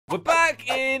We're back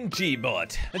in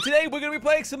Gmod, and today we're going to be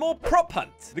playing some more Prop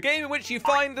Hunt, the game in which you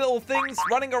find little things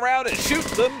running around and shoot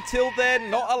them till they're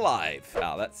not alive.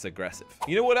 Oh, that's aggressive.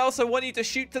 You know what else I want you to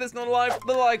shoot till it's not alive?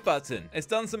 The like button. It's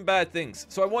done some bad things,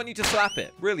 so I want you to slap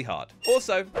it really hard.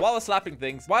 Also, while we're slapping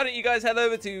things, why don't you guys head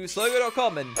over to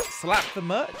slogo.com and slap the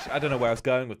merch? I don't know where I was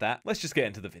going with that. Let's just get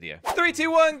into the video. 3, 2,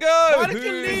 1, go! Why did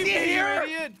you leave me here,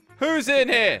 idiot? Who's in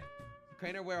here?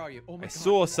 Crainer, where are you? Oh my God. I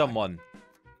saw someone.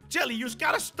 Jelly, you just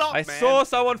gotta stop, man. I saw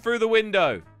someone through the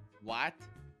window. What?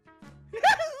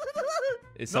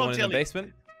 Is someone in the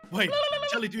basement? Wait,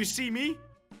 Jelly, do you see me?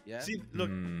 Yeah. See, look.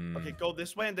 Okay, go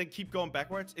this way and then keep going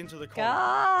backwards into the corner.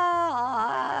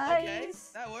 Guys. Okay,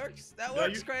 that works. That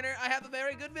works, Crainer. I have a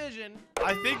very good vision.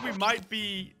 I think we might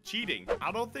be cheating.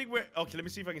 I don't think we're... Okay, let me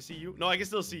see if I can see you. No, I can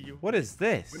still see you. What is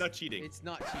this? We're not cheating. It's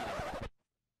not cheating.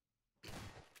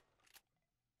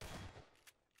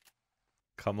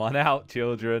 Come on out,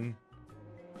 children.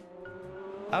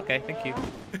 Okay, thank you.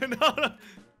 No.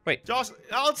 Wait. Josh,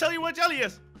 I'll tell you where Jelly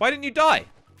is. Why didn't you die?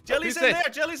 Jelly's in there.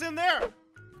 Jelly's in there.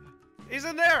 He's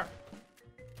in there.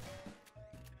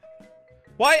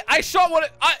 Why? I shot one.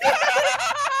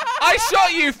 I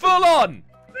shot you full on.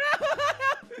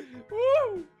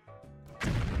 Woo!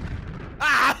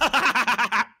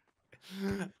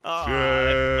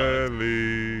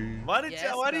 Jelly. Why did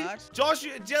Josh,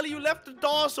 Jelly, you left the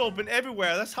doors open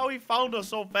everywhere. That's how he found us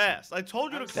so fast. I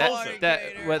told you to close it.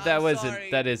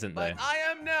 That isn't though. I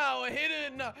am now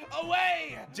hidden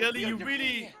away. Jelly, you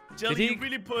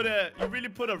really put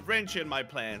a wrench in my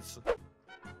plans.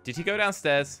 Did he go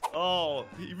downstairs? Oh,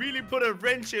 he really put a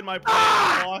wrench in my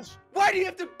plans, Josh. Why do you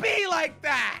have to be like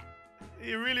that?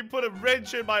 He really put a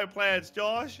wrench in my plans,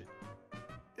 Josh.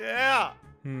 Yeah.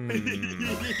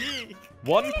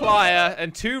 One plier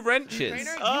and 2 wrenches.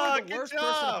 Crainer, you are the worst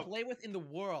person to play with in the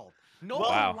world. No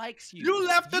one likes you. You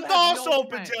left the doors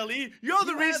open, Jelly. You're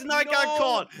the reason I got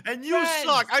caught. And you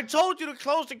suck. I told you to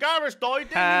close the garbage door. You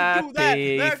didn't do that.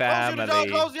 Then close the door,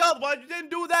 close the other one. You didn't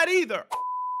do that either.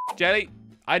 Jelly,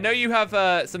 I know you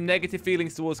have some negative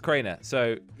feelings towards Crainer,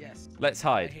 so let's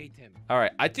hide. I hate him. All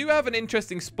right, I do have an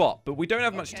interesting spot, but we don't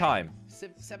have much time.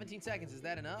 17 seconds, is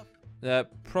that enough?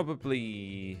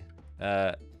 Probably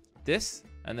this,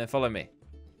 and then follow me.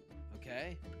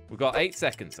 Okay. We've got 8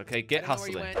 seconds, okay? Get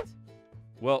hustling. Where you went.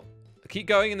 Well, keep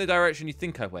going in the direction you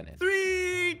think I went in.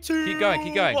 3, 2, keep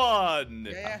going. 1.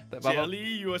 Yeah. Jelly,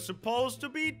 you are supposed to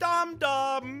be dumb.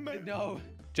 No.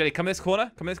 Jelly, come in this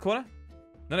corner. Come in this corner.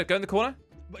 No, go in the corner.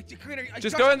 But, Crainer,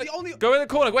 just go in the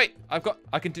corner. Wait, I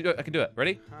can do it.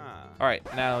 Ready? Huh. All right,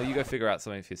 now you go figure out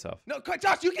something for yourself. No,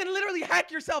 Josh, you can literally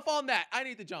hack yourself on that. I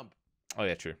need to jump. Oh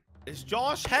yeah, true. Is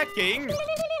Josh hacking?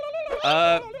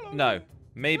 No.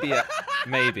 Maybe.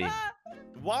 Maybe.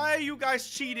 Why are you guys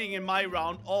cheating in my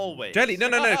round always? Jelly, no.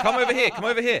 Come over here. Come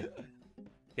over here.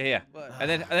 Yeah. And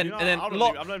then I'm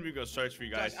not even gonna search for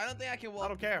you guys. Josh, I don't think I can walk. I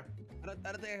don't care. I don't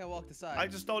think I can walk the side. I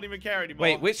just don't even care anymore.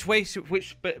 Wait, which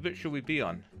bit should we be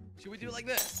on? Should we do it like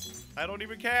this? I don't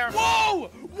even care.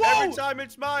 Whoa! Every time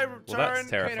it's my turn. Well, that's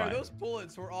terrifying. Crainer, those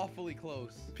bullets were awfully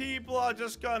close. People are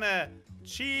just gonna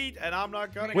cheat, and I'm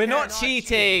not gonna. We're not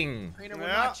cheating. Crainer, we're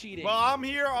not cheating. Well, I'm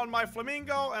here on my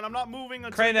flamingo, and I'm not moving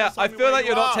until. Crainer, I feel like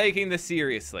you're not taking this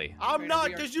seriously. I'm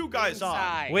not, because you guys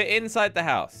are. We're inside the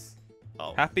house.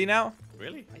 Oh. Happy now?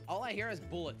 Really? All I hear is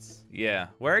bullets. Yeah.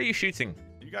 Where are you shooting?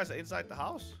 You guys are inside the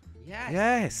house? Yes.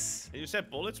 Yes. And you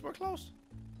said bullets were close?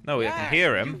 No, we can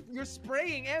hear him. You're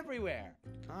spraying everywhere.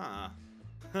 Ah.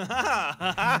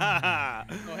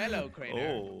 Oh, hello, Crainer.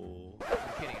 Oh. I'm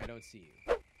kidding. I don't see you.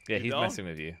 Yeah, he's messing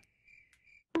with you.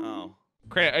 Oh.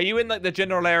 Crainer, are you in like the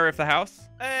general area of the house?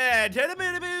 If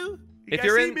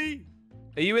you're in me.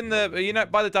 Are you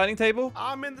not by the dining table?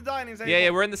 I'm in the dining table. Yeah,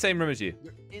 we're in the same room as you.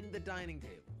 You're in the dining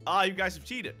table. Ah, you guys have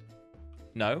cheated.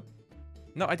 No,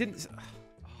 I didn't.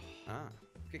 Ah.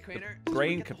 Okay, Crainer.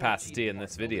 Brain capacity in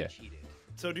this video.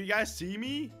 So do you guys see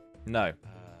me? No.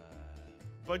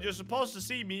 But you're supposed to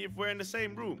see me if we're in the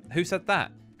same room. Who said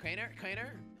that? Crainer.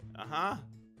 Uh-huh.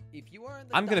 If you are in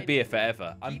the I'm gonna be here table,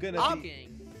 forever. I'm gonna be.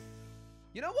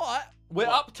 You know what? We're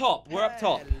up top. We're up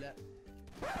top.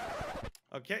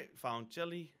 Okay, found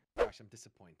Jelly. Gosh, I'm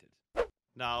disappointed.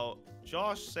 Now,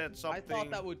 Josh said something. I thought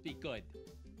that would be good.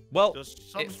 Well,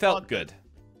 it felt good.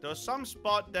 There was some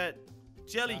spot that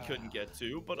Jelly couldn't get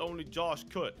to, but only Josh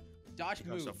could. Josh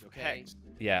moved, okay?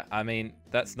 Yeah, I mean,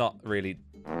 that's not really...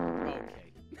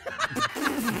 Okay.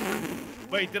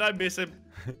 Wait, did I miss him?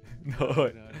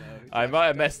 No. I might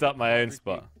have messed up my own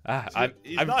spot.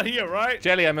 He's not here, right?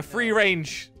 Jelly, I'm a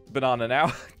free-range banana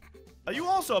now. Are you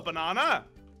also a banana?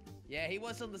 Yeah, he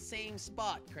was on the same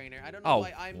spot, Crainer. I don't know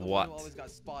why I'm the one who always got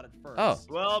spotted first. Oh.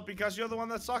 Well, because you're the one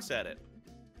that sucks at it.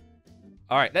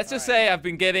 All right, let's just say I've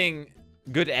been getting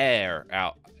good air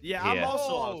out. Yeah, here. I'm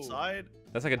also outside.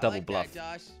 That's like a double like bluff.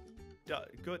 that, Josh.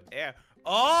 Good air.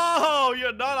 Oh,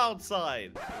 you're not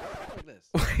outside. Look at this.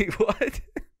 Wait, what?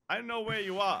 I know where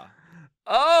you are.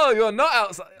 Oh, you're not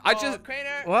outside. I just.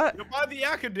 Crainer. What? You're by the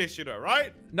air conditioner,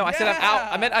 right? No, I said I'm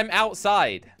out. I meant I'm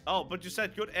outside. Oh, but you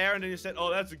said good air, and then you said, "Oh,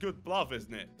 that's a good bluff,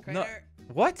 isn't it?" No. Crainer,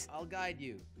 What? I'll guide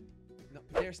you. No,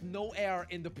 there's no air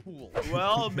in the pool.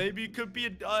 Well, maybe it could be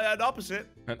an opposite.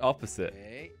 An opposite.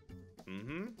 Okay.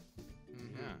 Mm-hmm.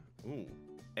 Yeah. Ooh,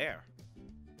 air.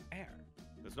 Air.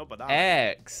 There's no banana.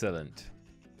 Excellent.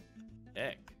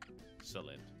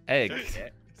 Excellent. Egg.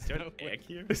 Is there an egg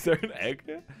here? Is there an egg?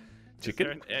 Chicken? Is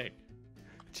there an egg?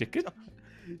 Chicken?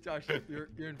 Josh,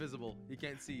 you're invisible. He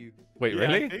can't see you. Wait, Yeah,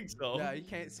 really? I think so. Yeah, he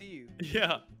can't see you.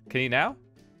 Yeah. Can you now?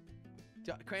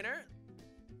 Crainer,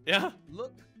 Yeah.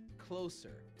 look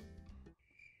closer.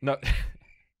 No.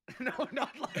 No, not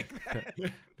like that.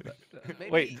 Maybe,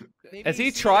 Wait, maybe has you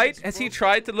he see tried? it's Has he broken.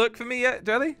 tried to look for me yet,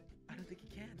 Jelly? I don't think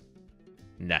he can.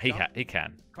 Nah, he Jump.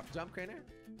 can. Jump, Crainer.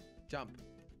 Jump.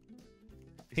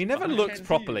 He never behind- looks Can't see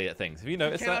properly at things. Have you He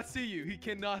noticed cannot that? see you. He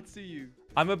cannot see you.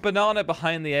 I'm a banana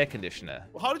behind the air conditioner.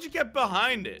 Well, how did you get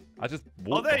behind it? I just Oh,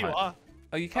 walk there you behind. are.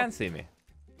 Oh, you can see me.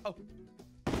 Oh.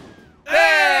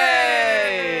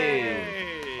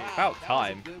 Hey! Wow, About that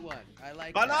time. was a good one. I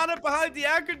like Banana behind the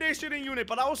air conditioning unit,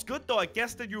 but that was good though. I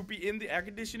guessed that you'd be in the air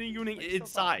conditioning unit Wait, still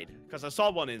inside, because I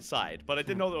saw one inside, but I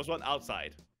didn't know there was one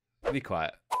outside. Be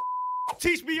quiet.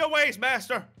 Teach me your ways,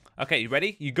 master. Okay, you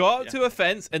ready? You go up to a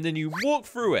fence and then you walk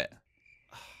through it.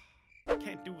 I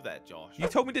can't do that, Josh. You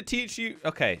told me to teach you.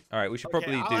 Okay, all right. We should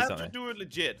probably I'll do have something. to do it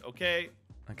legit, okay?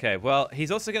 Okay, well,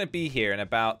 he's also going to be here in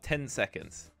about 10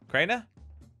 seconds. Crainer,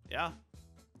 Yeah.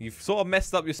 you've sort of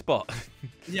messed up your spot.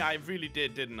 Yeah, I really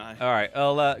did, didn't I? All right,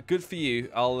 well, good for you.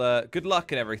 Good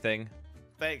luck and everything.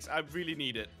 Thanks. I really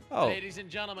need it. Oh, Ladies and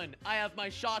gentlemen, I have my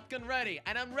shotgun ready,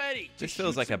 and I'm ready to this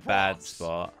feels shoot like a some bad props.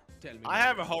 spot. Tell me I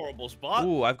have a horrible spot.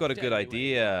 Ooh, I've got a Tell good me where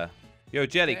idea. Yo,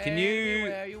 Jelly, Tell me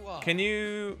where you are. can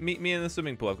you meet me in the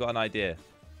swimming pool? I've got an idea.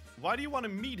 Why do you want to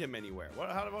meet him anywhere?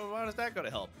 How is that going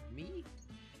to help? Me?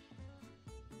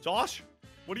 Josh,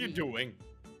 what are you Me. doing?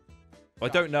 I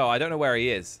don't know. I don't know where he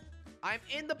is. I'm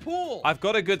in the pool. I've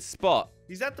got a good spot.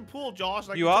 He's at the pool, Josh,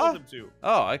 like You you are? told him to.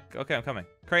 Oh, okay, I'm coming.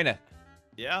 Crainer,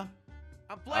 Yeah?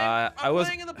 I'm playing. I I'm was-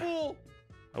 playing in the pool.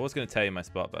 I was going to tell you my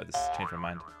spot, but I just changed my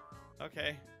mind.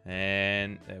 Okay.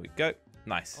 And there we go.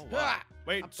 Nice. Oh, wow. Ah,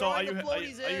 Wait, I'm so are throwing you, the are, you,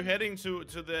 floaties are you in. heading to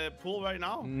the pool right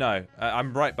now? No,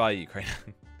 I'm right by you, Crainer.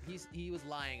 He was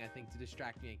lying, I think, to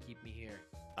distract me and keep me here.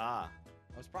 Ah.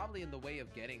 I was probably in the way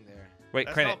of getting there. Wait,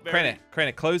 That's Crainer, not very-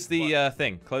 Crainer, close the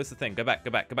thing. Close the thing. Go back.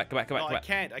 No, I back.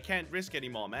 can't. I can't risk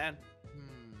anymore, man.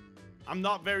 Hmm. I'm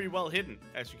not very well hidden,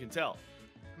 as you can tell.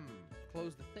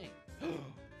 Close the thing. Oh.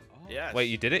 Yes. Wait,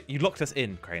 you did it? You locked us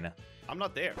in, Crainer. I'm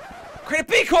not there. Crainer,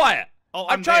 be quiet! Oh,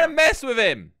 I'm trying there. to mess with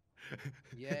him.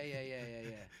 Yeah.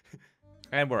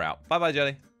 And we're out. Bye-bye,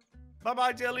 Jelly.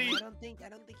 Bye-bye, Jelly. I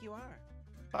don't think you are.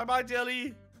 Bye-bye,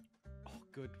 Jelly. Oh,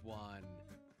 good one.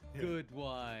 Good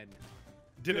one.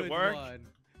 Did Good it work? One.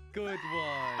 Good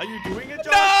one. Are you doing it, Josh?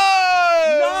 No! Oh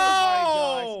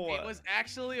my gosh. It was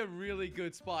actually a really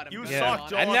good spot. I'm You gonna Yeah. be suck,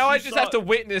 honest. Josh. And now I you just have to suck.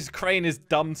 witness Craner's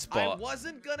dumb I spot.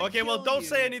 wasn't gonna Okay, well, kill don't you.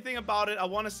 say anything about it. I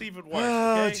want to see if it works,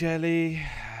 Oh, okay? Jelly.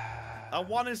 I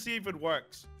want to see if it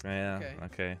works. Yeah,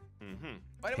 okay. Mm-hmm.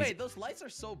 By the way, those lights are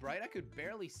so bright, I could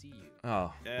barely see you.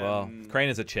 Oh, well, Um,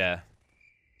 Craner's a chair.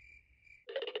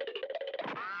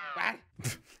 Ah!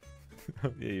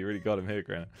 Yeah, you really got him here,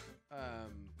 Crainer.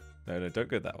 No, don't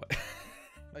go that way.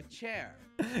 A chair.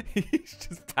 He's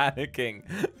just panicking.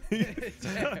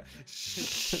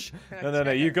 Shh.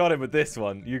 No, you got him with this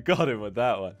one. You got him with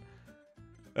that one.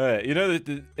 You know,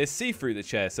 it's see-through the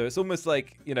chair, so it's almost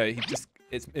like, you know,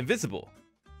 it's invisible.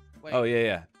 Wait, Oh,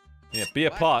 yeah. Yeah, be a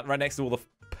What? plant right next to all the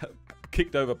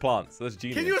kicked over plants. That's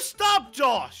genius. Can you stop,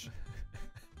 Josh?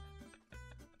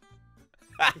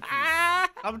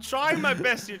 I'm trying my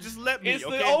best here. Just let me. It's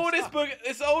okay? the oldest book.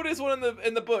 It's the oldest one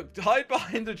in the book. Hide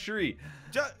behind a tree.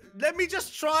 Let me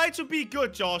just try to be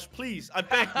good, Josh. Please, I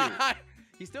beg you.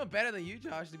 He's doing better than you,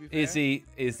 Josh, to be fair. Is he?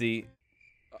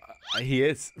 He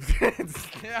is. Yeah,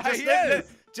 Just he let-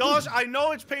 is. Josh, I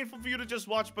know it's painful for you to just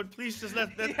watch, but please just let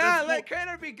Let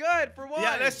Crainer be good for once.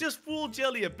 yeah, let's just fool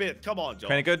Jelly a bit. Come on, Josh.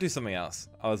 Trying to go do something else.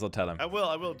 I'll tell him. I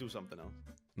will do something else.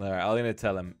 All right, I'm gonna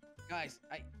tell him. Guys,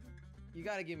 you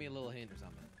gotta give me a little hint or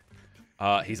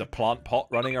something. He's a plant pot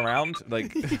running around.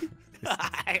 Like,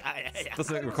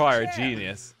 doesn't require a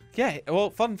genius. Yeah. Well,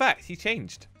 fun fact, he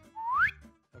changed.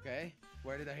 Okay.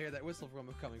 Where did I hear that whistle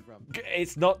coming from?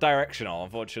 It's not directional,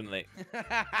 unfortunately.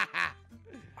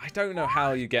 I don't know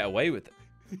how you get away with it.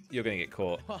 You're gonna get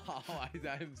caught. Oh,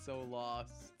 I'm so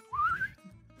lost.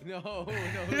 No,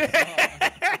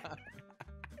 stop.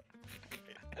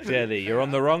 Jelly, you're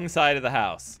on the wrong side of the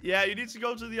house. Yeah, you need to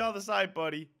go to the other side,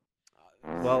 buddy.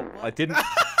 Well, I didn't.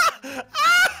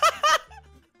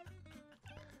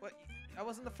 What? I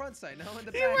was on the front side, no, in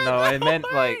the back. No,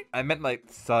 I meant like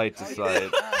side to side.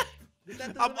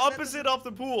 I'm opposite of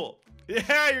the pool.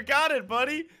 Yeah, you got it,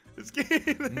 buddy.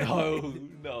 No.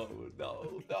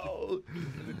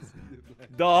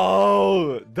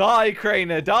 No! Die,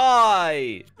 Craner,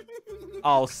 die!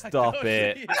 I'll stop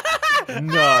it.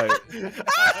 No.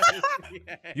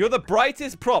 You're the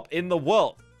brightest prop in the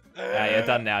world. Yeah, you're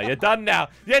done now. You're done now.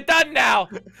 You're done now.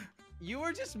 You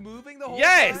were just moving the whole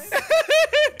yes. time?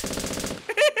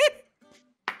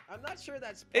 I'm not sure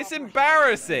that's It's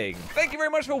embarrassing. Thank you very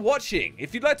much for watching.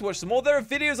 If you'd like to watch some more, there are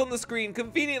videos on the screen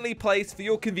conveniently placed for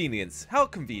your convenience. How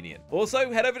convenient. Also,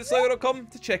 head over to Slogo.com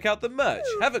to check out the merch.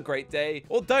 Have a great day,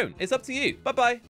 or don't. It's up to you. Bye-bye.